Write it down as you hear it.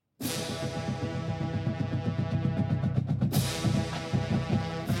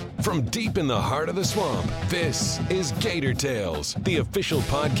From deep in the heart of the swamp, this is Gator Tales, the official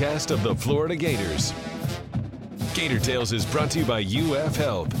podcast of the Florida Gators. Gator Tales is brought to you by UF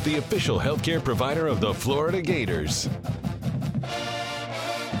Health, the official healthcare provider of the Florida Gators.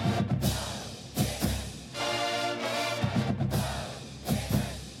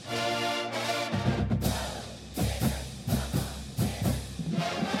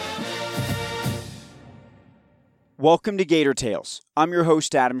 Welcome to Gator Tales. I'm your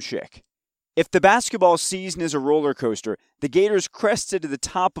host, Adam Schick. If the basketball season is a roller coaster, the Gators crested to the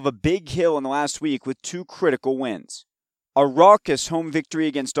top of a big hill in the last week with two critical wins. A raucous home victory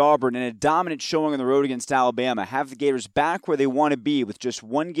against Auburn and a dominant showing on the road against Alabama have the Gators back where they want to be with just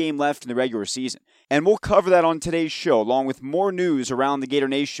one game left in the regular season. And we'll cover that on today's show, along with more news around the Gator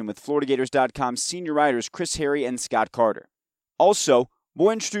Nation with FloridaGators.com senior writers Chris Harry and Scott Carter. Also, we'll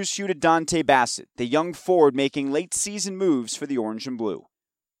introduce you to Dante Bassett, the young forward making late-season moves for the Orange and Blue.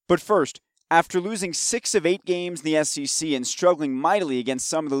 But first, after losing 6 of 8 games in the SEC and struggling mightily against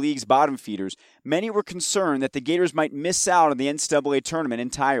some of the league's bottom feeders, many were concerned that the Gators might miss out on the NCAA tournament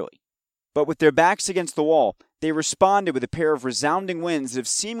entirely. But with their backs against the wall, they responded with a pair of resounding wins that have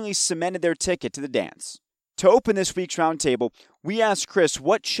seemingly cemented their ticket to the dance. To open this week's roundtable, we asked Chris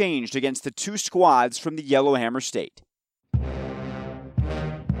what changed against the two squads from the Yellowhammer State.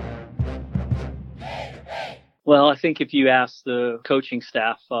 Well, I think if you ask the coaching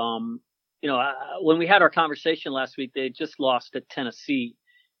staff, when we had our conversation last week, they had just lost at Tennessee.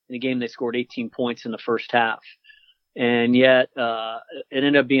 In a game, they scored 18 points in the first half. And yet, it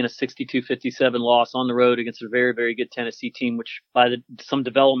ended up being a 62-57 loss on the road against a very, very good Tennessee team, which by some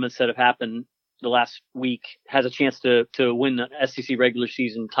developments that have happened the last week has a chance to win the SEC regular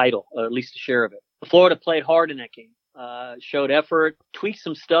season title, or at least a share of it. Florida played hard in that game. Showed effort, tweaked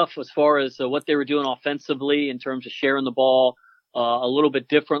some stuff as far as what they were doing offensively in terms of sharing the ball a little bit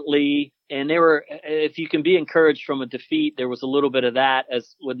differently. And they were, if you can be encouraged from a defeat, there was a little bit of that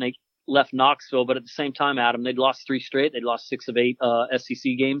as when they left Knoxville. But at the same time, Adam, they'd lost 3 straight. They'd lost 6 of 8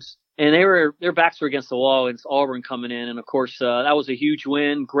 SEC games. And their backs were against the wall against Auburn coming in. And of course, that was a huge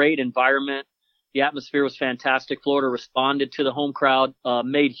win, great environment. The atmosphere was fantastic. Florida responded to the home crowd,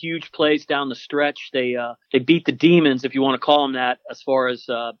 made huge plays down the stretch. They beat the Demons, if you want to call them that, as far as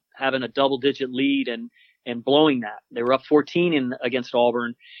having a double-digit lead and blowing that. They were up 14 against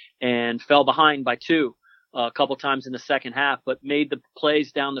Auburn and fell behind by 2 a couple times in the second half, but made the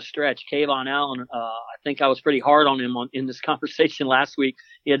plays down the stretch. Kayvon Allen, I think I was pretty hard on him in this conversation last week.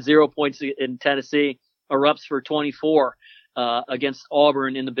 He had 0 points in Tennessee, erupts for 24 against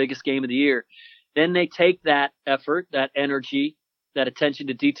Auburn in the biggest game of the year. Then they take that effort, that energy, that attention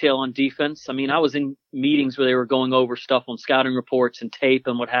to detail on defense. I mean, I was in meetings where they were going over stuff on scouting reports and tape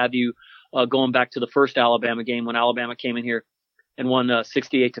and what have you, going back to the first Alabama game when Alabama came in here and won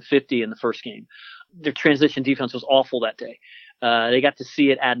 68-50 in the first game. Their transition defense was awful that day. They got to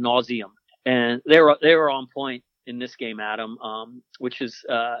see it ad nauseum, and they were on point in this game, Adam, which is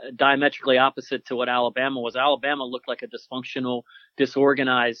diametrically opposite to what Alabama was. Alabama looked like a dysfunctional,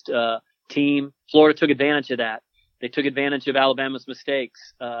 disorganized team. Florida took advantage of that. They took advantage of Alabama's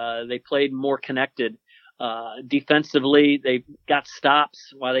mistakes. They played more connected. Defensively, they got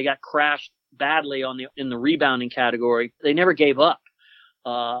stops while they got crashed badly in the rebounding category. They never gave up.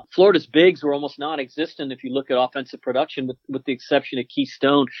 Florida's bigs were almost non-existent if you look at offensive production, with the exception of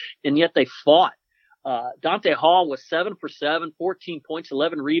Keystone, and yet they fought. Dante Hall was 7 for 7, 14 points,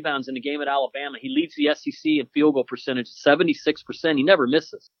 11 rebounds in the game at Alabama. He leads the SEC in field goal percentage, 76%. He never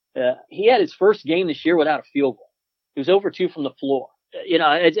misses. He had his first game this year without a field goal. He was over 2 from the floor.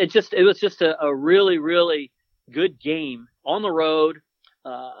 It was just a really, really good game on the road.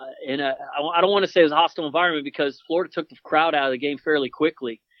 I don't want to say it was a hostile environment because Florida took the crowd out of the game fairly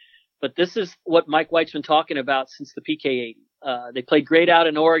quickly. But this is what Mike White's been talking about since the PK80. They played great out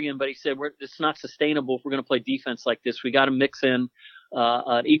in Oregon, but he said it's not sustainable if we're going to play defense like this. We got to mix in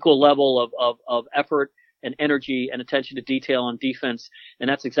an equal level of effort and energy and attention to detail on defense. And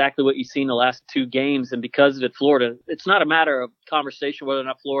that's exactly what you've seen the last 2 games. And because of it, Florida, it's not a matter of conversation whether or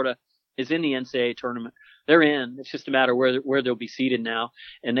not Florida is in the NCAA tournament. They're in. It's just a matter where they'll be seated now.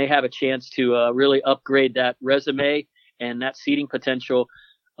 And they have a chance to really upgrade that resume and that seeding potential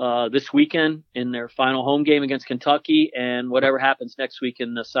this weekend in their final home game against Kentucky and whatever happens next week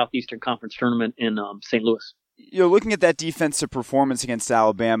in the Southeastern Conference tournament in St. Louis. Looking at that defensive performance against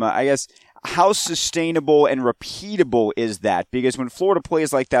Alabama, I guess, how sustainable and repeatable is that? Because when Florida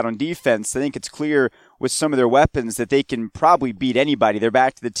plays like that on defense, I think it's clear with some of their weapons that they can probably beat anybody. They're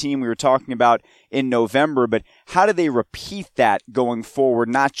back to the team we were talking about in November, but how do they repeat that going forward,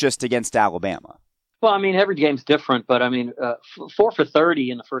 not just against Alabama? Well, I mean, every game's different, but I mean, 4 for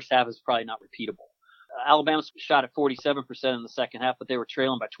 30 in the first half is probably not repeatable. Alabama shot at 47% in the second half, but they were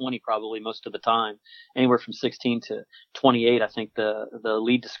trailing by 20 probably most of the time, anywhere from 16 to 28. I think the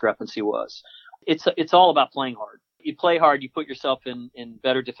lead discrepancy was. It's all about playing hard. You play hard, you put yourself in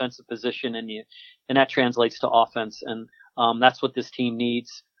better defensive position, and that translates to offense. And that's what this team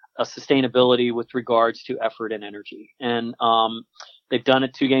needs: a sustainability with regards to effort and energy. And they've done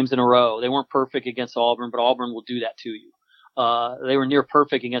it 2 games in a row. They weren't perfect against Auburn, but Auburn will do that to you. They were near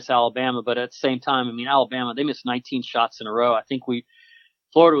perfect against Alabama, but at the same time, I mean, Alabama, they missed 19 shots in a row. I think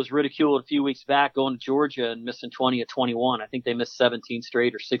Florida was ridiculed a few weeks back going to Georgia and missing 20 at 21. I think they missed 17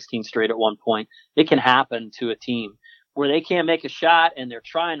 straight or 16 straight at one point. It can happen to a team where they can't make a shot and they're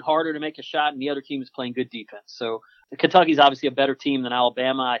trying harder to make a shot and the other team is playing good defense. So Kentucky's obviously a better team than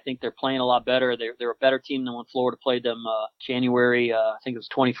Alabama. I think they're playing a lot better. They're a better team than when Florida played them January, I think it was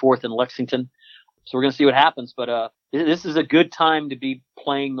 24th in Lexington. So we're going to see what happens. But this is a good time to be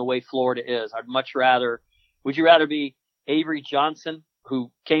playing the way Florida is. Would you rather be Avery Johnson,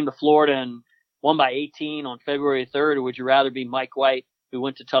 who came to Florida and won by 18 on February 3rd, or would you rather be Mike White, who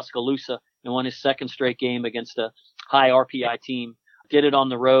went to Tuscaloosa and won his second straight game against a high RPI team, did it on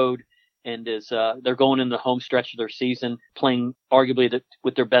the road, and they're going in the home stretch of their season, playing arguably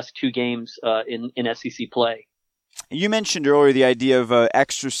with their best 2 games in SEC play. You mentioned earlier the idea of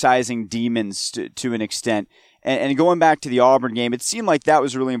exercising demons to an extent. And going back to the Auburn game, it seemed like that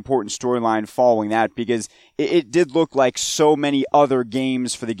was a really important storyline following that, because it did look like so many other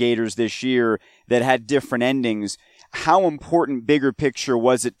games for the Gators this year that had different endings. How important, bigger picture,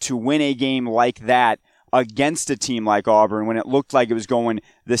 was it to win a game like that against a team like Auburn when it looked like it was going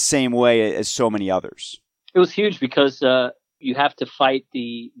the same way as so many others? It was huge because you have to fight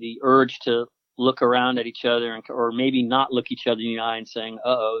the urge to look around at each other or maybe not look each other in the eye and saying,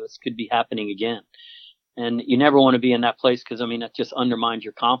 uh-oh, this could be happening again. And you never want to be in that place because, I mean, that just undermines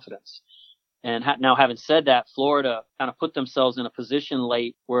your confidence. And now, having said that, Florida kind of put themselves in a position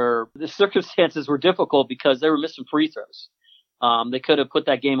late where the circumstances were difficult because they were missing free throws. They could have put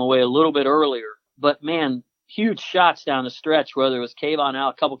that game away a little bit earlier. But, man, huge shots down the stretch, whether it was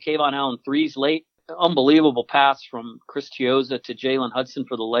a couple Kayvon Allen threes late, unbelievable pass from Chris Chiozza to Jalen Hudson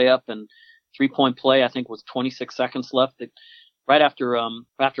for the layup, and 3-point play, I think, was 26 seconds left. Right after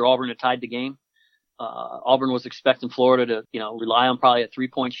Auburn had tied the game. Auburn was expecting Florida to, rely on probably a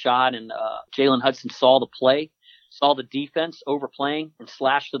 3-point shot, and Jalen Hudson saw the play, saw the defense overplaying, and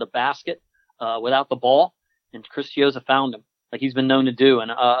slashed to the basket without the ball, and Chris Chiozza found him, like he's been known to do,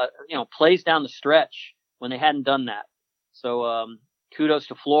 and plays down the stretch when they hadn't done that. So kudos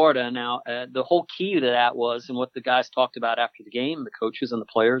to Florida. Now, the whole key to that was, and what the guys talked about after the game, the coaches and the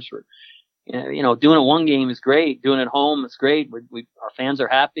players were, doing it one game is great. Doing it at home is great. Our fans are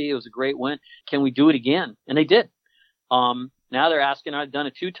happy. It was a great win. Can we do it again? And they did. Now they're asking, I've done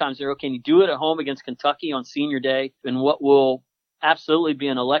it 2 times. Can you do it at home against Kentucky on senior day in what will absolutely be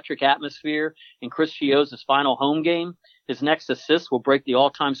an electric atmosphere in Chris Chiozza's final home game? His next assist will break the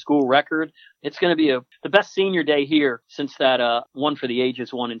all-time school record. It's going to be the best senior day here since that one for the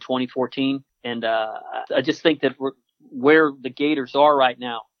ages one in 2014. And I just think that where the Gators are right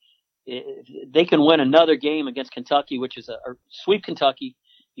now, they can win another game against Kentucky, which is a sweep Kentucky.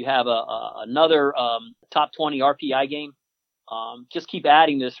 You have another top 20 RPI game. Just keep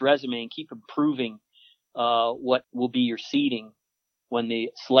adding to this resume and keep improving what will be your seeding when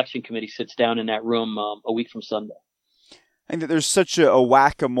the selection committee sits down in that room a week from Sunday. I think that there's such a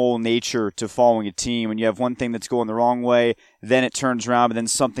whack-a-mole nature to following a team. When you have one thing that's going the wrong way, then it turns around, but then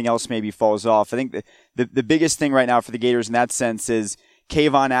something else maybe falls off. I think the biggest thing right now for the Gators in that sense is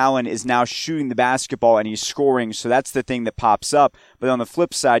Kayvon Allen is now shooting the basketball and he's scoring, so that's the thing that pops up. But on the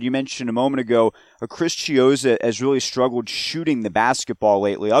flip side, you mentioned a moment ago, Chris Chiozza has really struggled shooting the basketball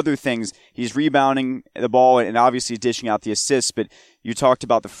lately. Other things, he's rebounding the ball and obviously dishing out the assists, but you talked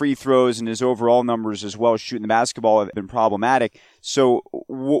about the free throws and his overall numbers as well, shooting the basketball have been problematic. So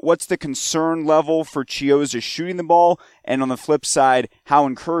what's the concern level for Chiozza shooting the ball? And on the flip side, how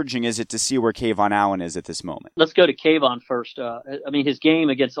encouraging is it to see where Kayvon Allen is at this moment? Let's go to Kayvon first. His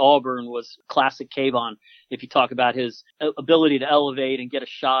game against Auburn was classic Kayvon. If you talk about his ability to elevate and get a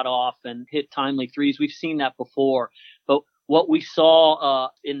shot off and hit timely threes, we've seen that before. But what we saw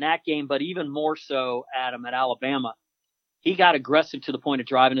in that game, but even more so, Adam, at Alabama, he got aggressive to the point of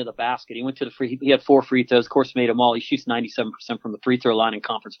driving to the basket. He went to he had 4 free throws, of course, made them all. He shoots 97% from the free throw line in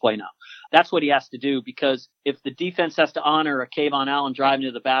conference play now. That's what he has to do, because if the defense has to honor a Kayvon Allen driving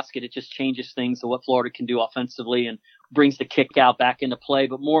to the basket, it just changes things to what Florida can do offensively and brings the kick out back into play.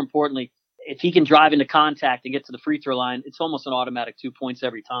 But more importantly, if he can drive into contact and get to the free throw line, it's almost an automatic 2 points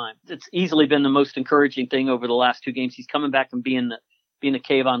every time. It's easily been the most encouraging thing over the last 2 games. He's coming back and being the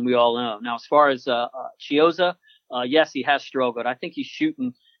Kayvon we all know. Now, as far as Chiozza, yes, he has struggled. I think he's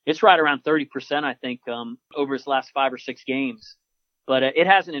shooting. It's right around 30%, I think, over his last 5 or 6 games. But it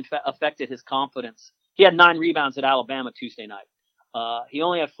hasn't affected his confidence. He had 9 rebounds at Alabama Tuesday night. He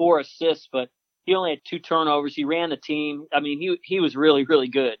only had 4 assists, but he only had 2 turnovers. He ran the team. I mean, he was really, really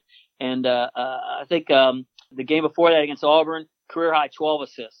good. And I think the game before that against Auburn, career high 12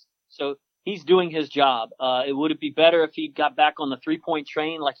 assists. So he's doing his job. Would it be better if he got back on the 3-point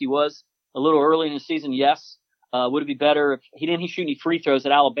train like he was a little early in the season? Yes. Would it be better if he didn't shoot any free throws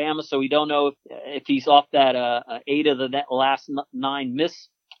at Alabama? So we don't know if he's off that 8 of the last 9 miss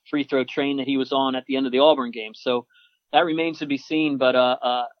free throw train that he was on at the end of the Auburn game. So that remains to be seen. But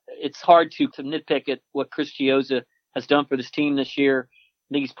it's hard to nitpick at what Chris Chiozza has done for this team this year.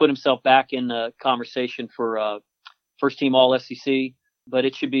 I think he's put himself back in the conversation for first team All SEC. But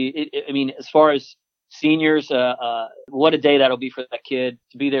it should be. I mean, as far as seniors, what a day that'll be for that kid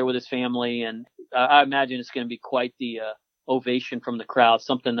to be there with his family, and I imagine it's going to be quite the ovation from the crowd.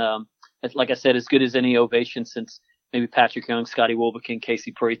 Something, like I said, as good as any ovation since maybe Patrick Young, Scotty Wilbekin,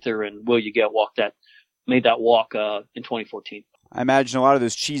 Casey Prather, and Will You Get made that walk in 2014. I imagine a lot of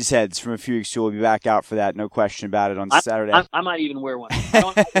those cheeseheads from a few weeks ago will be back out for that. No question about it on Saturday. I might even wear one.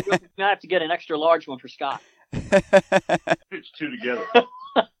 I have to get an extra large one for Scott. Pitch 2 together.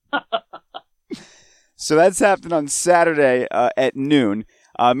 So that's happening on Saturday at noon.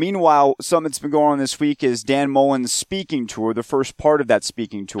 Meanwhile, something that's been going on this week is Dan Mullen's speaking tour, the first part of that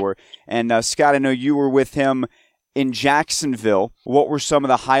speaking tour. And Scott, I know you were with him in Jacksonville. What were some of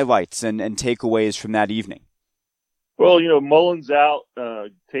the highlights and takeaways from that evening? Well, Mullen's out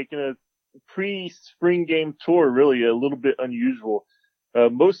taking a pre-spring game tour, really a little bit unusual.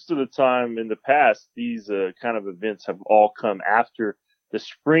 Most of the time in the past, these kind of events have all come after the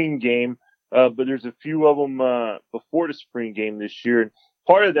spring game. But there's a few of them before the spring game this year. And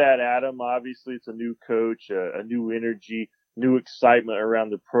part of that, Adam, obviously it's a new coach, a new energy, new excitement around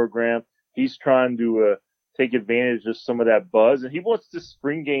the program. He's trying to take advantage of some of that buzz. And he wants this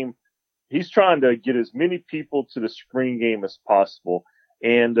spring game. He's trying to get as many people to the spring game as possible.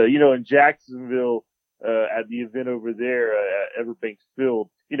 And, in Jacksonville, at the event over there at Everbank Field,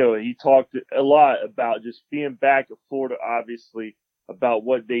 he talked a lot about just being back at Florida, obviously, about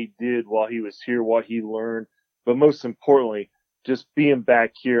what they did while he was here, what he learned, but most importantly, just being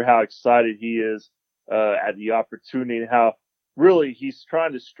back here, how excited he is at the opportunity and how really he's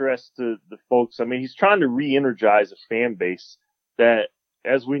trying to stress to the folks. I mean, he's trying to re-energize a fan base that,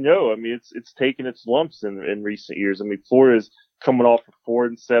 as we know, I mean, it's taken its lumps in recent years. I mean, Florida's coming off a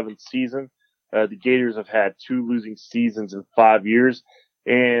 4-7 season. The Gators have had 2 losing seasons in 5 years.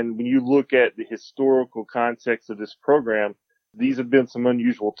 And when you look at the historical context of this program, these have been some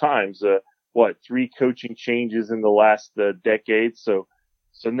unusual times. 3 coaching changes in the last decade. So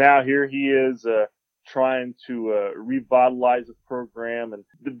now here he is, trying to revitalize the program. And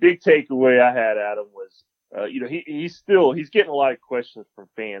the big takeaway I had, Adam, was, he's getting a lot of questions from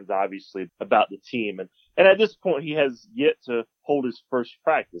fans, obviously, about the team. And at this point, he has yet to hold his first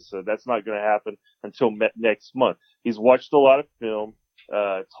practice. So that's not going to happen until next month. He's watched a lot of film,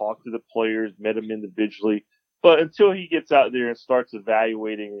 talked to the players, met them individually. But until he gets out there and starts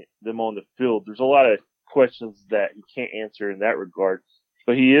evaluating them on the field, there's a lot of questions that he can't answer in that regard.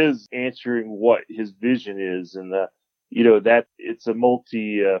 But he is answering what his vision is. And, that it's a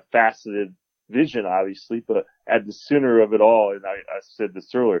multi-faceted vision, obviously. But at the center of it all, and I said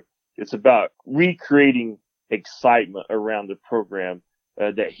this earlier, it's about recreating excitement around the program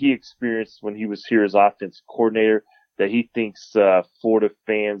that he experienced when he was here as offensive coordinator, that he thinks Florida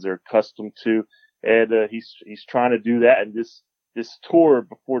fans are accustomed to. And he's trying to do that, and this tour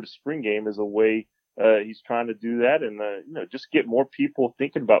before the spring game is a way he's trying to do that, and just get more people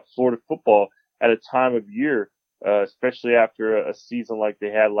thinking about Florida football at a time of year, especially after a season like they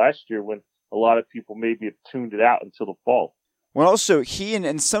had last year, when a lot of people maybe have tuned it out until the fall. Well, also he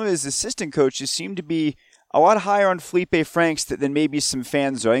and some of his assistant coaches seem to be a lot higher on Felipe Franks than maybe some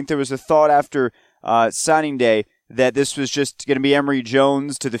fans are. I think there was a thought after signing day that this was just going to be Emory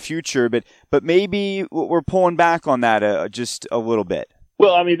Jones to the future, but maybe we're pulling back on that just a little bit.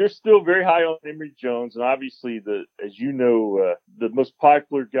 Well, I mean, they're still very high on Emory Jones, and obviously, as you know, the most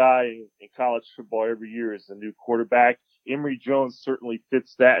popular guy in college football every year is the new quarterback. Emory Jones certainly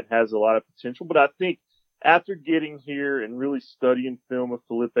fits that and has a lot of potential, but I think after getting here and really studying film of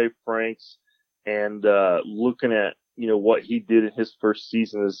Felipe Franks and looking at what he did in his first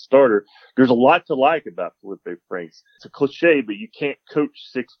season as a starter. There's a lot to like about Felipe Franks. It's a cliche, but you can't coach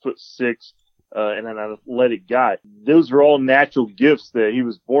 6'6", and an athletic guy. Those are all natural gifts that he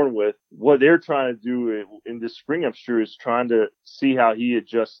was born with. What they're trying to do in this spring, I'm sure, is trying to see how he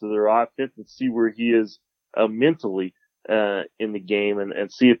adjusts to their offense and see where he is mentally in the game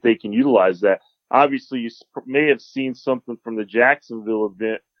and see if they can utilize that. Obviously, you may have seen something from the Jacksonville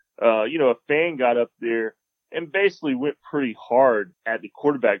event. A fan got up there and basically went pretty hard at the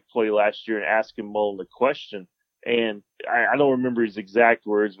quarterback play last year and asking Mullen the question. And I don't remember his exact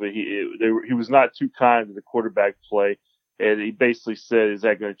words, but he was not too kind to the quarterback play. And he basically said, "Is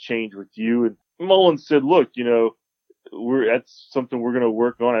that going to change with you?" And Mullen said, "Look, that's something we're going to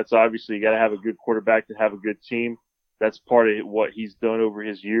work on. That's obviously you got to have a good quarterback to have a good team. That's part of what he's done over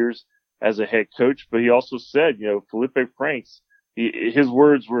his years as a head coach." But he also said, Felipe Franks, his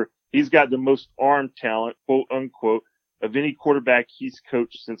words were, he's got the most arm talent, quote unquote, of any quarterback he's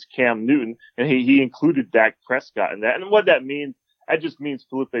coached since Cam Newton. And he included Dak Prescott in that. And what that means, that just means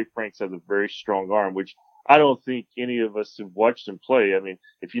Felipe Franks has a very strong arm, which I don't think any of us have watched him play. I mean,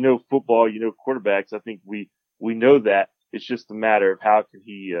 if you know football, you know quarterbacks. I think we know that. It's just a matter of how can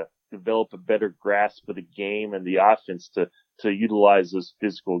he develop a better grasp of the game and the offense to utilize those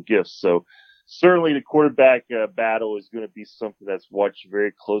physical gifts. So certainly the quarterback battle is going to be something that's watched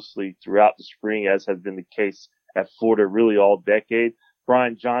very closely throughout the spring, as has been the case at Florida really all decade.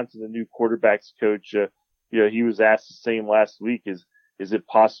 Brian Johnson, the new quarterbacks coach, he was asked the same last week, is it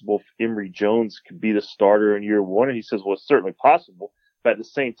possible Emory Jones could be the starter in year one? And he says, well, it's certainly possible. But at the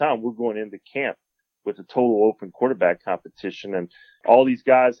same time, we're going into camp with a total open quarterback competition. And all these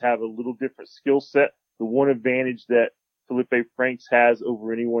guys have a little different skill set. The one advantage that Felipe Franks has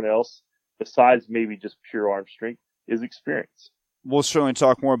over anyone else, besides maybe just pure arm strength, is experience. We'll certainly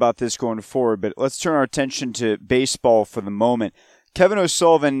talk more about this going forward, but let's turn our attention to baseball for the moment. Kevin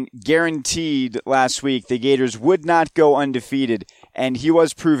O'Sullivan guaranteed last week the Gators would not go undefeated, and he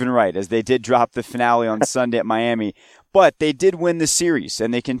was proven right, as they did drop the finale on Sunday at Miami. But they did win the series,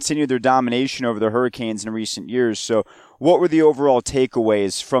 and they continued their domination over the Hurricanes in recent years. So what were the overall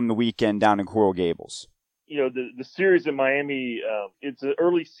takeaways from the weekend down in Coral Gables? The series in Miami, it's an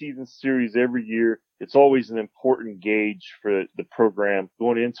early season series every year. It's always an important gauge for the program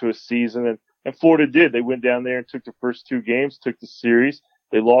going into a season. And Florida did. They went down there and took the first two games, took the series.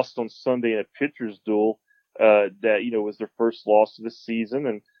 They lost on Sunday in a pitcher's duel that was their first loss of the season.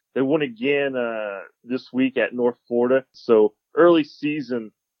 And they won again this week at North Florida. So early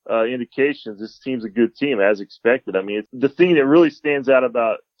season indications, this team's a good team, as expected. I mean, the thing that really stands out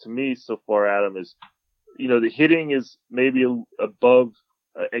about, to me so far, Adam, is the hitting is maybe above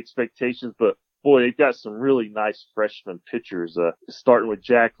expectations, but boy, they've got some really nice freshman pitchers, starting with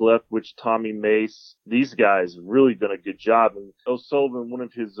Jack Leftwich, Tommy Mace. These guys have really done a good job. And O'Sullivan, one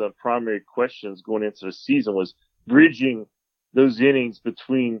of his primary questions going into the season was bridging those innings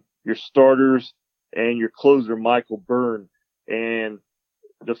between your starters and your closer, Michael Byrne. And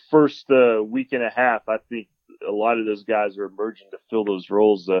the first week and a half, I think a lot of those guys are emerging to fill those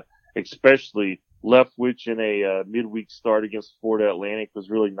roles, especially Leftwich in a midweek start against Florida Atlantic was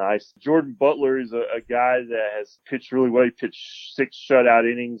really nice. Jordan Butler is a guy that has pitched really well. He pitched 6 shutout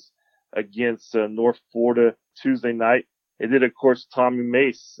innings against North Florida Tuesday night. And then, of course, Tommy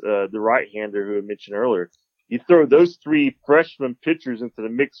Mace, the right-hander who I mentioned earlier. You throw those 3 freshman pitchers into the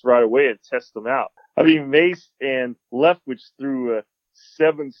mix right away and test them out. I mean, Mace and Leftwich threw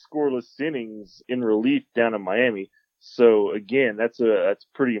 7 scoreless innings in relief down in Miami. So again, that's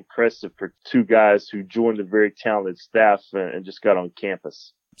pretty impressive for 2 guys who joined a very talented staff and just got on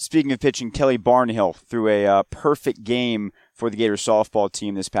campus. Speaking of pitching, Kelly Barnhill threw a perfect game for the Gators softball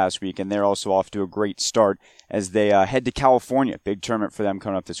team this past week, and they're also off to a great start as they head to California. Big tournament for them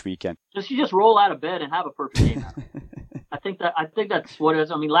coming up this weekend. You just roll out of bed and have a perfect game. I think that's what it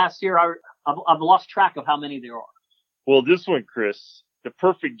is. I mean, last year I've lost track of how many there are. Well, this one, Chris, the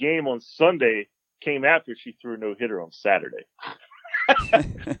perfect game on Sunday came after she threw a no-hitter on Saturday.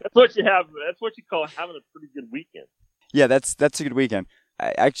 That's what you have. That's what you call having a pretty good weekend. Yeah, that's a good weekend.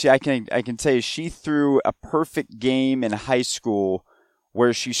 I can tell you, she threw a perfect game in high school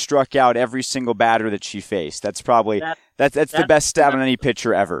where she struck out every single batter that she faced. That's probably that's the best stat on any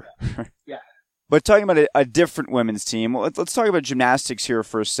pitcher ever. Yeah. But talking about a different women's team, let's talk about gymnastics here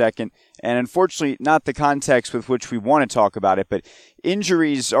for a second. And unfortunately, not the context with which we want to talk about it, but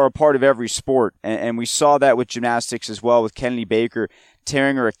injuries are a part of every sport. And we saw that with gymnastics as well, with Kennedy Baker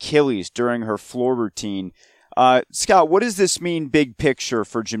tearing her Achilles during her floor routine. Scott, what does this mean big picture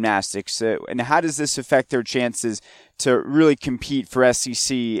for gymnastics? And how does this affect their chances to really compete for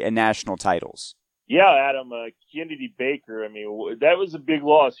SEC and national titles? Yeah, Adam, Kennedy Baker. I mean, that was a big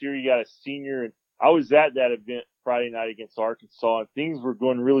loss. Here you got a senior, and I was at that event Friday night against Arkansas, and things were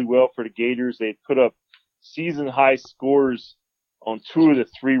going really well for the Gators. They put up season-high scores on 2 of the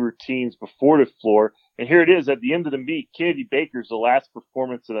 3 routines before the floor. And here it is at the end of the meet. Kennedy Baker's the last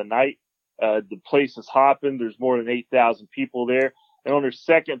performance of the night. The place is hopping. There's more than 8,000 people there. And on her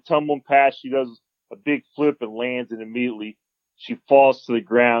second tumbling pass, she does a big flip and lands, and immediately she falls to the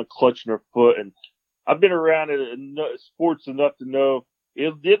ground, clutching her foot. And I've been around sports enough to know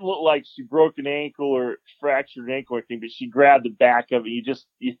it didn't look like she broke an ankle or fractured an ankle or anything, but she grabbed the back of it.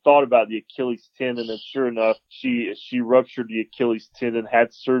 You thought about the Achilles tendon, and sure enough, she ruptured the Achilles tendon,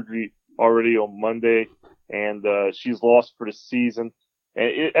 had surgery already on Monday, and she's lost for the season.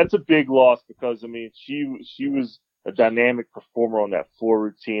 And that's a big loss because, I mean, she was a dynamic performer on that floor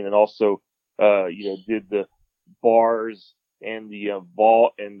routine, and also, did the bars and the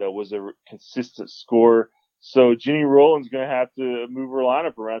vault, and was a consistent scorer. So Jenny Rowland's going to have to move her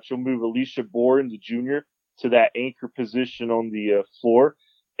lineup around. She'll move Alicia Boren, the junior, to that anchor position on the floor,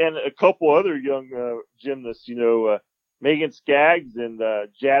 and a couple other young gymnasts. Megan Skaggs and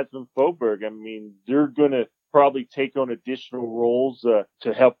Jasmine Foberg. I mean, they're going to probably take on additional roles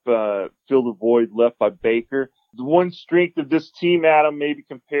to help fill the void left by Baker. The one strength of this team, Adam, maybe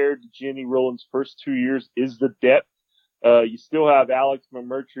compared to Jenny Rowland's first 2 years, is the depth. You still have Alex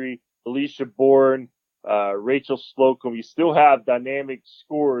McMurtry, Alicia Bourne, Rachel Slocum. You still have dynamic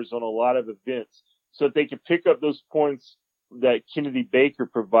scorers on a lot of events. So if they can pick up those points that Kennedy Baker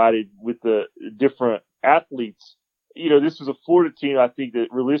provided with the different athletes, this was a Florida team, I think, that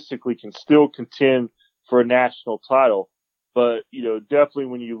realistically can still contend for a national title. But, definitely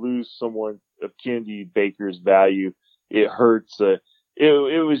when you lose someone of Kennedy Baker's value, it hurts.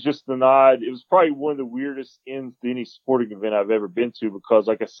 It was just an odd, it was probably one of the weirdest ends to any sporting event I've ever been to because,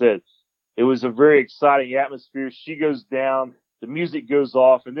 like I said, it was a very exciting atmosphere. She goes down, the music goes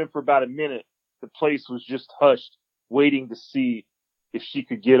off, and then for about a minute, the place was just hushed, waiting to see if she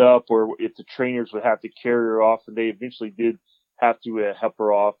could get up or if the trainers would have to carry her off. And they eventually did have to help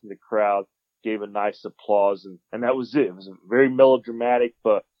her off, and the crowd gave a nice applause. And that was it. It was a very melodramatic,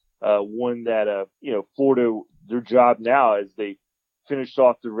 but one that, Florida, their job now as they finish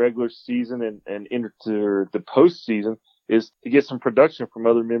off the regular season and enter the postseason is to get some production from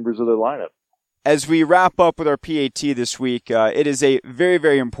other members of their lineup. As we wrap up with our PAT this week, it is a very,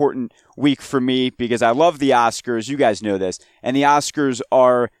 very important week for me because I love the Oscars. You guys know this. And the Oscars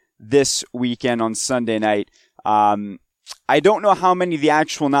are this weekend on Sunday night. I don't know how many of the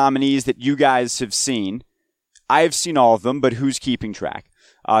actual nominees that you guys have seen. I've seen all of them, but who's keeping track?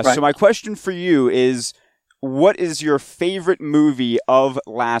 Right. So my question for you is, what is your favorite movie of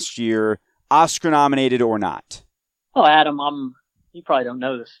last year, Oscar nominated or not? Oh, Adam, you probably don't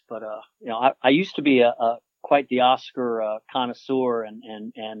know this, but I used to be quite the Oscar connoisseur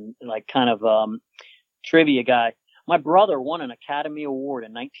and like kind of trivia guy. My brother won an Academy Award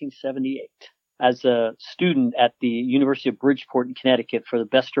in 1978 as a student at the University of Bridgeport in Connecticut for the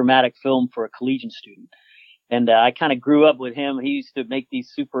best dramatic film for a collegiate student. And I kind of grew up with him. He used to make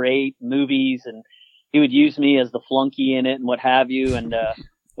these Super 8 movies, and he would use me as the flunky in it and what have you. And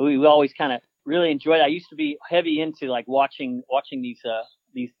we always kind of really enjoyed it. I used to be heavy into like watching these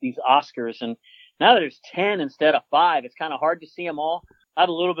Oscars, and now that there's 10 instead of 5, it's kind of hard to see them all. I have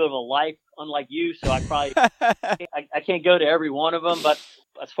a little bit of a life, unlike you, so I probably I can't go to every one of them. But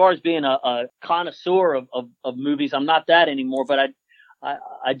as far as being a connoisseur of movies, I'm not that anymore. But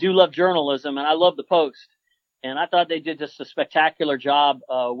I do love journalism, and I love the Post, and I thought they did just a spectacular job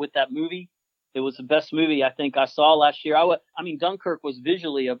with that movie. It was the best movie I think I saw last year. I mean, Dunkirk was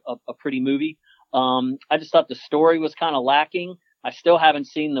visually a pretty movie. I just thought the story was kind of lacking. I still haven't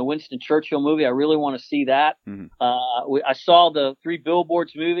seen the Winston Churchill movie. I really want to see that. Mm-hmm. I saw the 3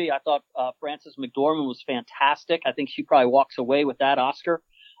 Billboards movie. I thought Frances McDormand was fantastic. I think she probably walks away with that Oscar.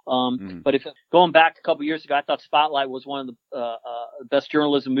 But if going back a couple years ago, I thought Spotlight was one of the best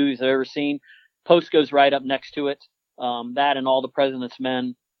journalism movies I've ever seen. Post goes right up next to it. That and All the President's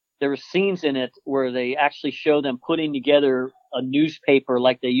Men. There were scenes in it where they actually show them putting together a newspaper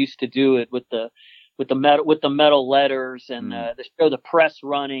like they used to do it with the metal letters, and they show the press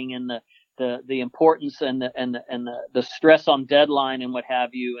running and the importance and the stress on deadline and what have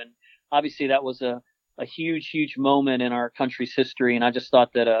you. And obviously that was a huge moment in our country's history. And I just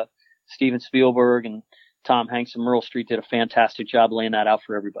thought that Steven Spielberg and Tom Hanks and Meryl Streep did a fantastic job laying that out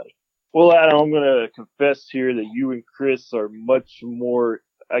for everybody. Well, Adam, I'm going to confess here that you and Chris are much more,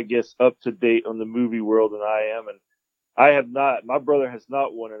 I guess, up to date on the movie world than I am. And I have not, my brother has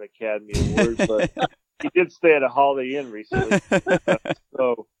not won an Academy Award, but he did stay at a Holiday Inn recently.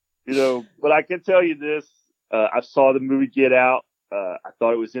 So, but But I can tell you this. I saw the movie Get Out. I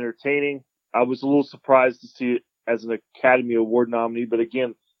thought it was entertaining. I was a little surprised to see it as an Academy Award nominee. But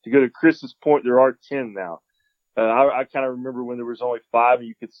again, to go to Chris's point, there are 10 now. I kind of remember when there was only 5 and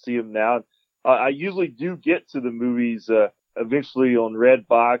you could see them now. I usually do get to the movies eventually on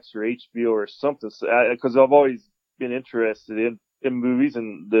Redbox or HBO or something, because I've always been interested in movies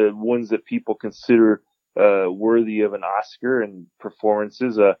and the ones that people consider worthy of an Oscar and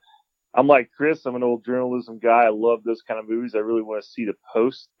performances. I'm like Chris, I'm an old journalism guy. I love those kind of movies. I really want to see the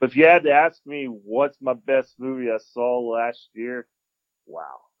post. But if you had to ask me what's my best movie I saw last year,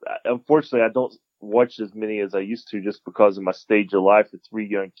 wow. Unfortunately, I don't watch as many as I used to just because of my stage of life with 3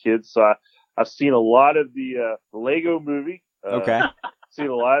 young kids. So I've seen a lot of the Lego movie. Okay. Seen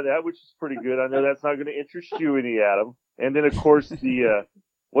a lot of that, which is pretty good. I know that's not going to interest you any, Adam. And then, of course, the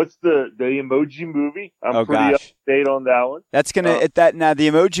what's the Emoji Movie? I'm pretty up to date on that one. That's gonna now the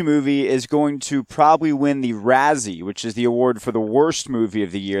Emoji Movie is going to probably win the Razzie, which is the award for the worst movie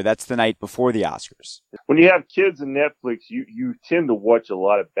of the year. That's the night before the Oscars. When you have kids and Netflix, you tend to watch a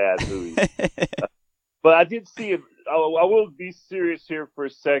lot of bad movies. But I did see I will be serious here for a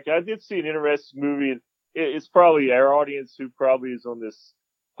second. I did see an interesting movie, and it's probably our audience who probably is on this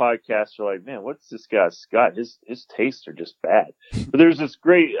podcast are like, man, what's this guy's got? His tastes are just bad. But there's this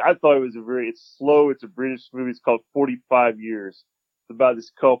great, I thought it was it's slow. It's a British movie. It's called 45 Years. It's about this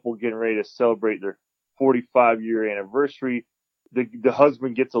couple getting ready to celebrate their 45-year anniversary. The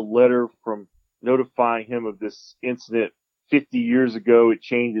husband gets a letter from notifying him of this incident 50 years ago. It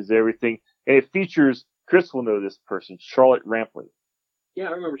changes everything. And it features, Chris will know this person, Charlotte Rampling. Yeah,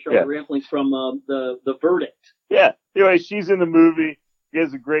 I remember Charlotte Rampling from the Verdict. Yeah. Anyway, she's in the movie. She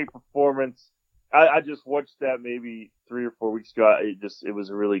has a great performance. I just watched that maybe 3 or 4 weeks ago. It was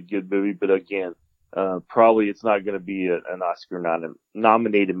a really good movie. But again, probably it's not going to be an Oscar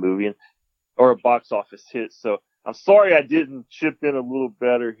nominated movie or a box office hit. So I'm sorry I didn't chip in a little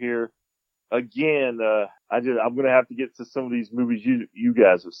better here. Again, I'm going to have to get to some of these movies you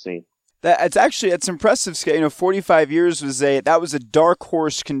guys have seen. It's impressive. 45 years was a dark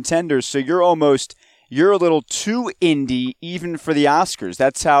horse contender. So you're a little too indie even for the Oscars.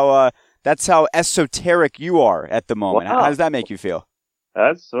 That's how esoteric you are at the moment. Wow. How does that make you feel?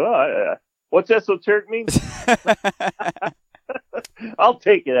 That's what's esoteric mean? I'll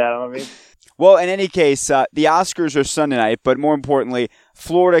take it, Adam. I mean. Well, in any case, the Oscars are Sunday night, but more importantly,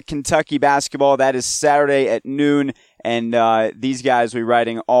 Florida-Kentucky basketball, that is Saturday at noon, and these guys will be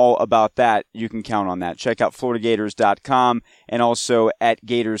writing all about that. You can count on that. Check out FloridaGators.com and also at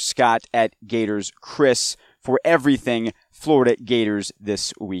Gators Scott, at Gators Chris for everything Florida Gators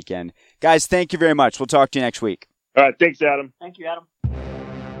this weekend. Guys, thank you very much. We'll talk to you next week. All right, thanks, Adam. Thank you, Adam.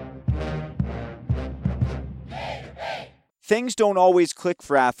 Things don't always click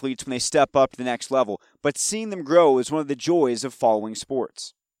for athletes when they step up to the next level, but seeing them grow is one of the joys of following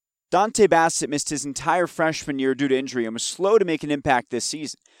sports. Dante Bassett missed his entire freshman year due to injury and was slow to make an impact this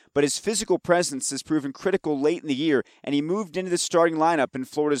season, but his physical presence has proven critical late in the year, and he moved into the starting lineup in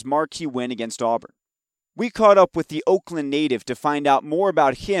Florida's marquee win against Auburn. We caught up with the Oakland native to find out more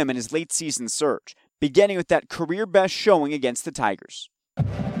about him and his late season surge, beginning with that career best showing against the Tigers.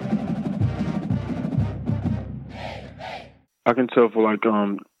 I can tell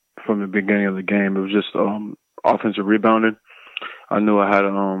from the beginning of the game, it was just offensive rebounding. I knew I had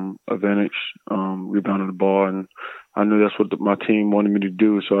an advantage rebounding the ball, and I knew that's what my team wanted me to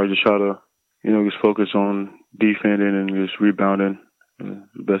do. So I just try to, just focus on defending and just rebounding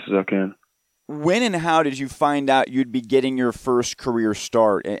as best as I can. When and how did you find out you'd be getting your first career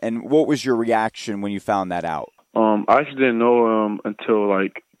start, and what was your reaction when you found that out? I actually didn't know until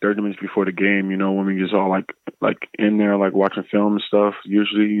 30 minutes before the game, when we just all like in there, watching film and stuff,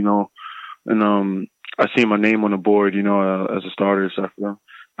 usually, and I see my name on the board, as a starter. So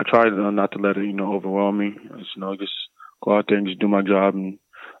I tried not to let it, overwhelm me. Just go out there and just do my job. And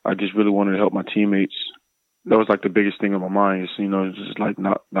I just really wanted to help my teammates. That was the biggest thing on my mind is, just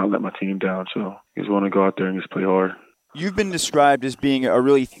not let my team down. So I just want to go out there and just play hard. You've been described as being a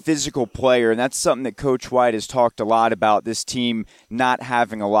really physical player, and that's something that Coach White has talked a lot about, this team not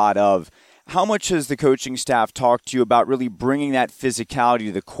having a lot of. How much has the coaching staff talked to you about really bringing that physicality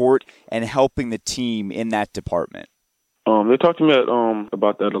to the court and helping the team in that department? They talked to me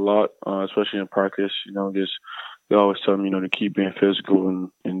about that a lot, especially in practice. They always tell me, to keep being physical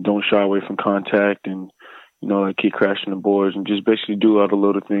and don't shy away from contact and, keep crashing the boards and just basically do all the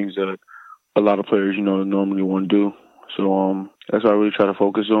little things that a lot of players, normally want to do. So that's what I really try to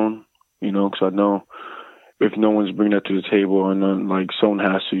focus on, because I know if no one's bringing that to the table and then someone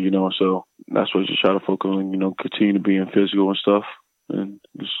has to, so that's what I just try to focus on, continue to being physical and stuff and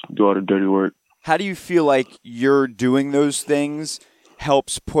just do all the dirty work. How do you feel like you're doing those things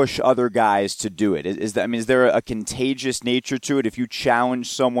helps push other guys to do it? Is there a contagious nature to it? If you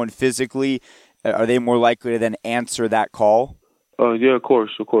challenge someone physically, are they more likely to then answer that call? Yeah, of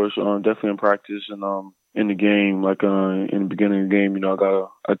course. Definitely in practice and in the game, like in the beginning of the game,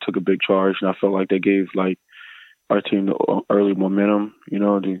 I took a big charge, and I felt like they gave like our team the early momentum,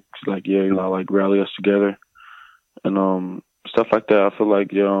 to rally us together and stuff like that. I feel like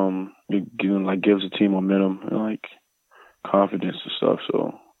it gives the team momentum and like confidence and stuff.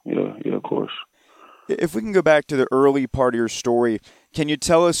 So yeah, of course. If we can go back to the early part of your story, can you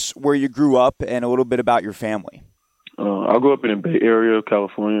tell us where you grew up and a little bit about your family? I grew up in the Bay Area,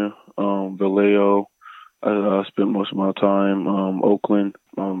 California, Vallejo. I spent most of my time Oakland.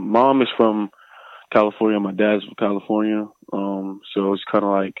 Mom is from California. My dad's from California. So it's kind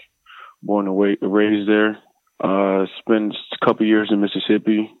of like born and raised there. Spent a couple years in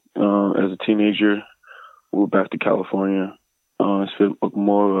Mississippi as a teenager. Moved back to California. Spent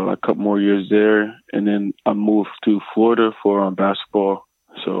a couple more years there, and then I moved to Florida for basketball.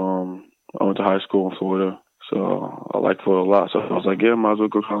 So I went to high school in Florida. So I like Florida a lot. So I was like, yeah, might as well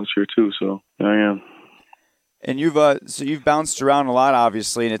go to college here too. So here I am. And you've bounced around a lot,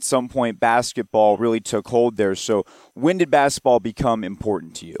 obviously, and at some point basketball really took hold there. So when did basketball become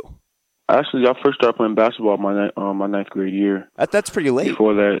important to you? Actually, I first started playing basketball my ninth grade year. That's pretty late.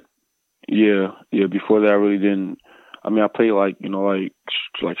 Before that, before that I really didn't. I mean, I played like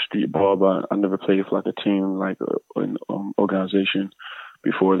street ball, but I never played for like a team, like an organization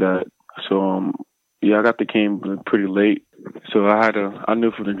before that. So I got the game pretty late. So I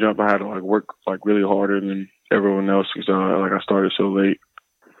knew from the jump I had to like work like really harder than everyone else because I started so late.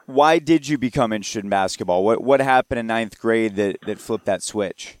 Why did you become interested in basketball? What happened in ninth grade that flipped that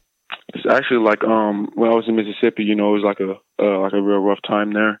switch? It's actually like when I was in Mississippi, it was like a real rough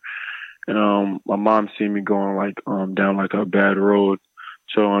time there. And my mom seen me going like down like a bad road,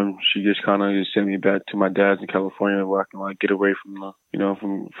 so she just kind of sent me back to my dad's in California where I can like get away from the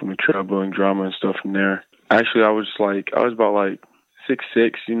from the trouble and drama and stuff from there. Actually, I was about like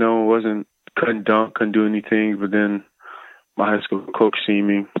 6'6", couldn't dunk, couldn't do anything. But then my high school coach seen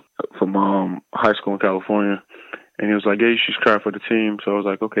me from high school in California, and he was like, "Hey, you should try for the team." So I was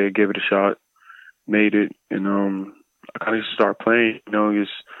like, "Okay, give it a shot." Made it, and I kind of just started playing.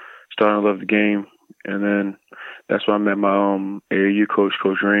 Just starting to love the game, and then that's when I met my AAU coach,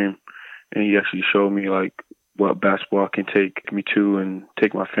 Coach Ream, and he actually showed me like what basketball can take me to, and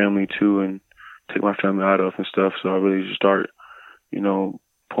take my family to, and take my family out of and stuff. So I really just started,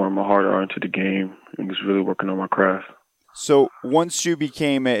 pouring my heart out into the game and just really working on my craft. So once you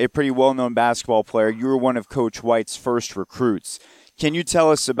became a pretty well-known basketball player, you were one of Coach White's first recruits. Can you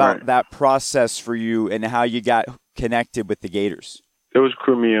tell us about that process for you and how you got connected with the Gators? It was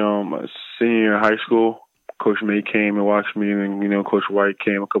me senior year in high school. Coach May came and watched me, and Coach White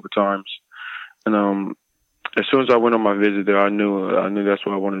came a couple times. And as soon as I went on my visit there, I knew that's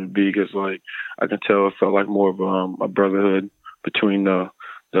what I wanted to be because like I can tell it felt like more of a brotherhood between the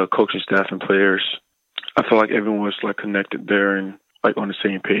coaching staff and players. I felt like everyone was like connected there and like on the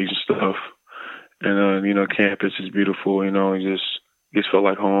same page and stuff. And campus is beautiful. It just felt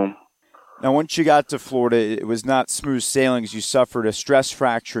like home. Now, once you got to Florida, it was not smooth sailing as you suffered a stress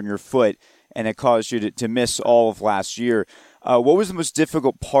fracture in your foot, and it caused you to miss all of last year. What was the most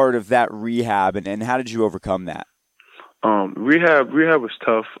difficult part of that rehab, and how did you overcome that? Rehab was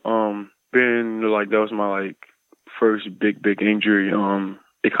tough. Being like that was my like first big injury.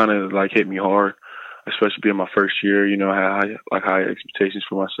 It kind of like hit me hard, especially being my first year. I had high expectations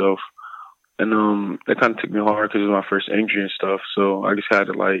for myself, and it kind of took me hard because it was my first injury and stuff. So I just had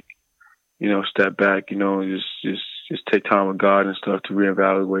to like, step back, just take time with God and stuff to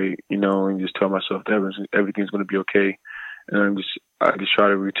reevaluate, and just tell myself that everything's going to be okay. And I just try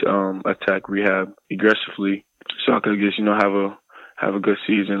to attack rehab aggressively so I could just, have a good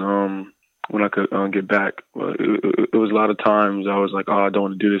season when I could get back. But it was a lot of times I was like, oh, I don't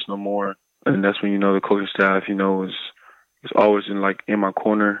want to do this no more. And that's when, the coaching staff, was always in my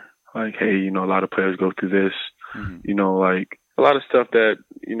corner. Like, hey, a lot of players go through this, like a lot of stuff that,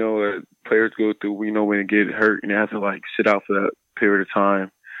 that players go through, when they get hurt and they have to like sit out for that period of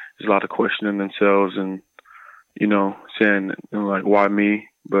time. There's a lot of questioning themselves and, saying like, why me?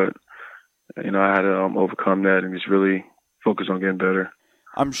 But, I had to overcome that and just really focus on getting better.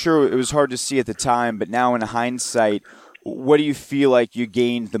 I'm sure it was hard to see at the time, but now in hindsight, what do you feel like you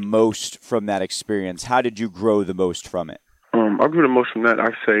gained the most from that experience? How did you grow the most from it? I grew the most from that, I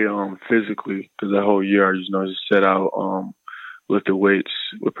say, physically, because that whole year I just set out, lifted weights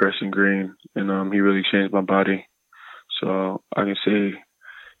with Preston Green, and he really changed my body. So I can say,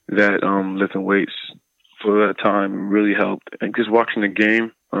 that lifting weights for that time really helped. And just watching the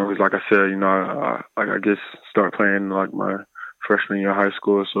game, it was like I said, I just started playing like my freshman year of high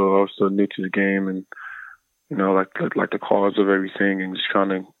school, so I was still new to the game, and like the cause of everything, and just trying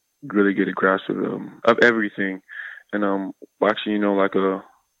to really get a grasp of everything. And watching, like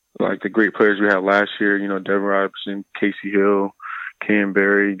the great players we had last year, Devin Robertson, Casey Hill, Cam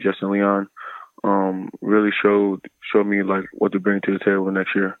Berry, Justin Leon, really showed me like what to bring to the table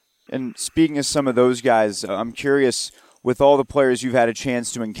next year. And speaking of some of those guys, I'm curious, with all the players you've had a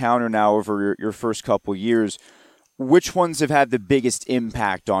chance to encounter now over your first couple years, which ones have had the biggest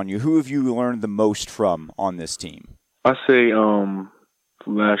impact on you? Who have you learned the most from on this team? I say from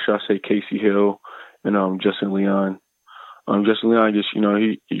last year, I say Casey Hill and Justin Leon. Justin Leon just,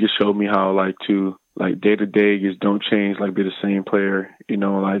 he just showed me how day to day, just don't change, be the same player,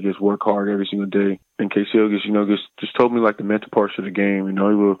 just work hard every single day. And Casey Hill just told me the mental parts of the game.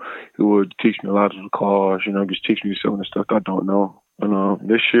 He would teach me a lot of the calls, just teach me some of the stuff I don't know. And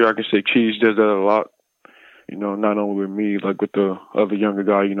this year I can say Cheese does that a lot. Not only with me, with the other younger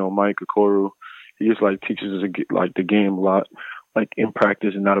guy, Mike Okoro. He just teaches us the game a lot, in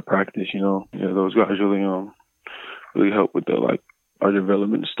practice and out of practice. Those guys really help with our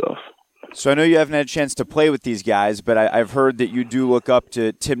development and stuff. So I know you haven't had a chance to play with these guys, but I've heard that you do look up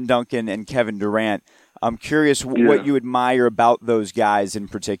to Tim Duncan and Kevin Durant. I'm curious what you admire about those guys in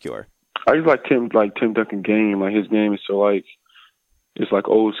particular. I just like Tim Duncan game. His game is so it's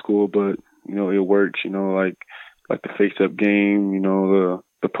old school, but it works. The face-up game.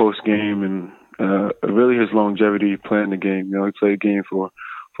 The post game, and really his longevity playing the game. He played the game for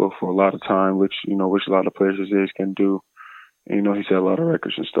a lot of time, which a lot of players these days can do. And, he set a lot of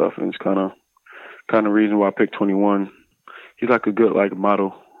records and stuff, and it's kind of reason why I picked 21. He's a good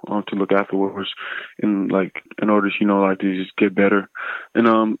model to look afterwards, and in order to just get better.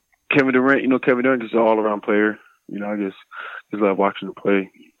 And Kevin Durant is an all around player. I just love watching him play.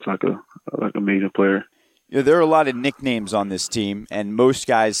 It's a major player. There are a lot of nicknames on this team, and most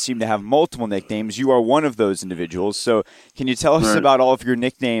guys seem to have multiple nicknames. You are one of those individuals. So can you tell us about all of your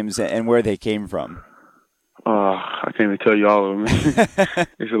nicknames and where they came from? I can't even tell you all of them.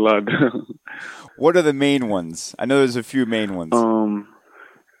 It's a lot. What are the main ones? I know there's a few main ones.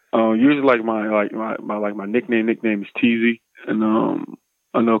 Usually my nickname is Teasy, and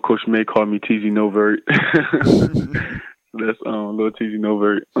I know Coach May called me Teasy Novert. That's little Teasy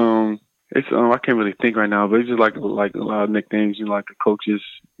Novert. It's I can't really think right now, but it's just a lot of nicknames. The coaches,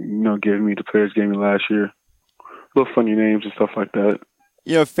 giving me, the players gave me last year. Little funny names and stuff like that.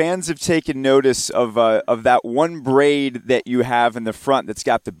 Fans have taken notice of that one braid that you have in the front that's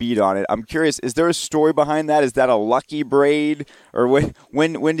got the bead on it. I'm curious, is there a story behind that? Is that a lucky braid, or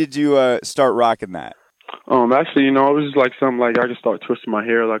when did you start rocking that? Actually, it was just something I just started twisting my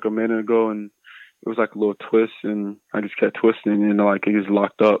hair a minute ago, and it was a little twist, and I just kept twisting, and it just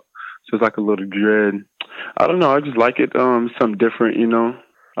locked up. So it's a little dread. I don't know. I just like it. Something different,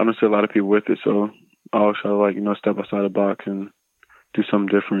 I don't see a lot of people with it, so I always try to step outside the box and do something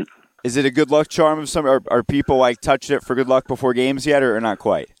different. Is it a good luck charm of some? Are people touching it for good luck before games yet, or not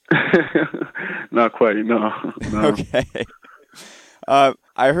quite? Not quite. No. Okay. I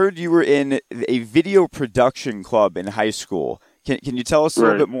heard you were in a video production club in high school. Can you tell us a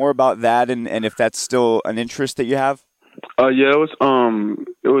little bit more about that, and if that's still an interest that you have? Yeah, it was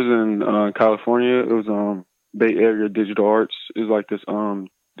in California. It was Bay Area Digital Arts. It was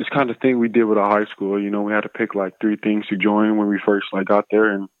this kind of thing we did with our high school. We had to pick 3 things to join when we first got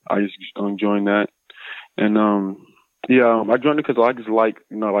there, and I just joined that. And I joined it because I just like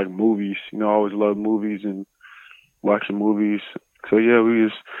movies. I always loved movies and watching movies. So yeah, we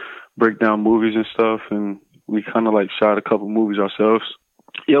just break down movies and stuff, and we kind of shot a couple movies ourselves.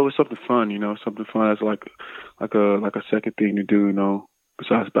 Yeah, it was something fun, something fun as like a second thing to do,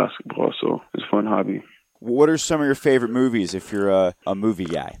 besides basketball. So it's a fun hobby. What are some of your favorite movies if you're a movie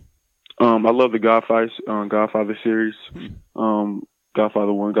guy? I love the Godfather series.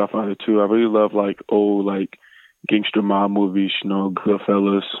 Godfather 1, Godfather 2. I really love old gangster mob movies,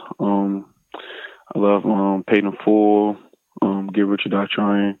 Goodfellas. I love Paid in Full, Get Rich or Die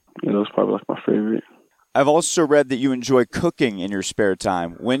Trying. Yeah, those are probably my favorite. I've also read that you enjoy cooking in your spare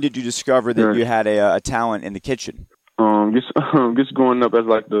time. When did you discover that you had a talent in the kitchen? Just growing up as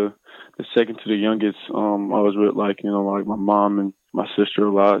the second to the youngest, I was with my mom and my sister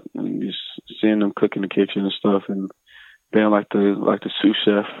a lot, and just seeing them cook in the kitchen and stuff, and being the sous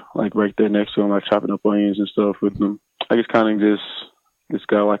chef right there next to them, chopping up onions and stuff with them. I just kind of just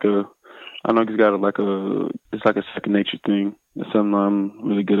got it's a second nature thing. It's something I'm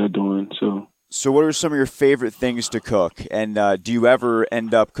really good at doing. So So what are some of your favorite things to cook? And do you ever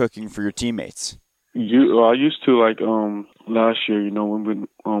end up cooking for your teammates? I used to, like, last year, you know, when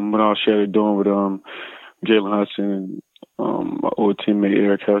I was sharing the dorm with Jalen Hudson and my old teammate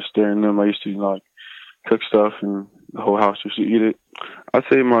Eric Hester and them, I used to, like, cook stuff and the whole house used to eat it. I'd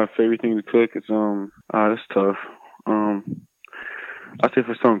say my favorite thing to cook is that's tough. I'd say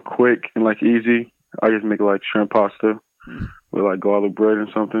for something quick and, like, easy, I just make, like, shrimp pasta with, like, garlic bread or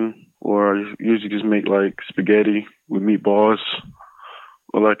something. Or I usually just make, like, spaghetti with meatballs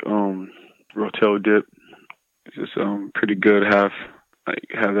or, like, rotel dip. It's just pretty good to have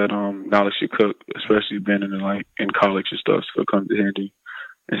that knowledge to cook, especially being in college and stuff, so it comes in handy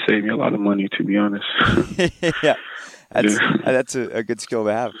and save me a lot of money, to be honest. Yeah. That's a good skill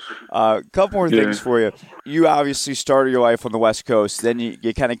to have. A couple more things for you. You obviously started your life on the West Coast, then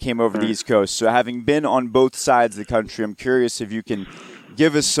you kind of came over to the East Coast. So having been on both sides of the country, I'm curious if you can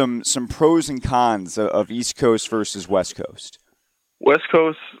give us some pros and cons of East Coast versus West Coast. West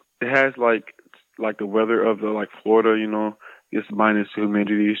Coast, it has like the weather of the like Florida, you know, it's minus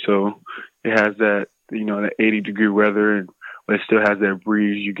humidity, so it has that, you know, that 80-degree weather, but it still has that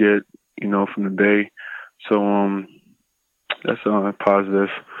breeze you get, you know, from the bay. So that's positive.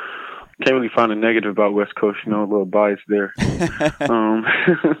 Can't really find a negative about West Coast, you know, a little bias there.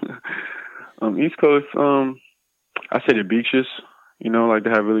 East Coast, I say the beaches, you know, like they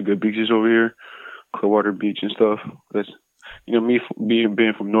have really good beaches over here, Clearwater Beach and stuff. That's, you know, me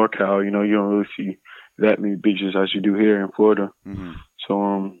being from NorCal, you know, you don't really see that many beaches as you do here in Florida. Mm-hmm.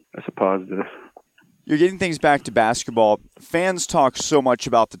 So that's a positive. You're getting things back to basketball. Fans talk so much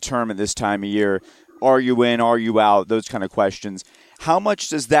about the tournament this time of year. Are you in? Are you out? Those kind of questions. How much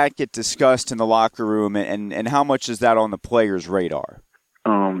does that get discussed in the locker room, and how much is that on the players' radar?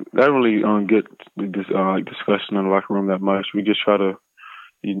 That really get discussion in the locker room that much. We just try to,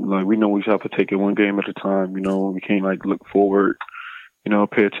 we know we just have to take it one game at a time. You know, we can't look forward. You know,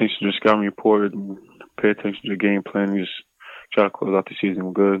 pay attention to the scouting report and pay attention to the game plan. We just try to close out the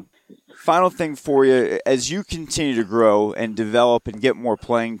season good. Final thing for you, as you continue to grow and develop and get more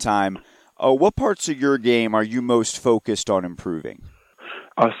playing time, what parts of your game are you most focused on improving?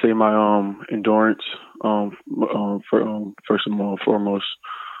 I'd say my endurance, first and foremost.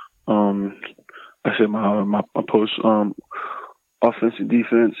 I say my post offensive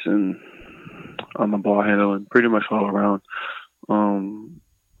defense and my ball handling, pretty much all around. I'm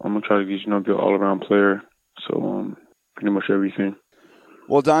gonna try to be an all-around player. So pretty much everything.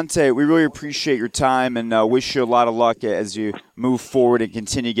 Well, Dante, we really appreciate your time and wish you a lot of luck as you move forward and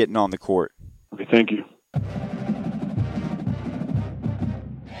continue getting on the court. Okay, thank you.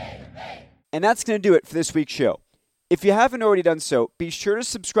 And that's going to do it for this week's show. If you haven't already done so, be sure to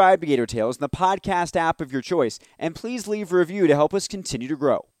subscribe to Gator Tales in the podcast app of your choice, and please leave a review to help us continue to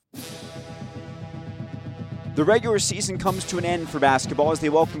grow. The regular season comes to an end for basketball as they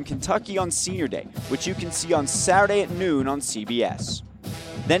welcome Kentucky on Senior Day, which you can see on Saturday at noon on CBS.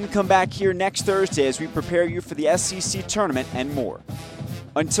 Then come back here next Thursday as we prepare you for the SEC tournament and more.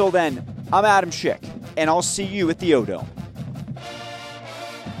 Until then, I'm Adam Schick, and I'll see you at the O-Dome.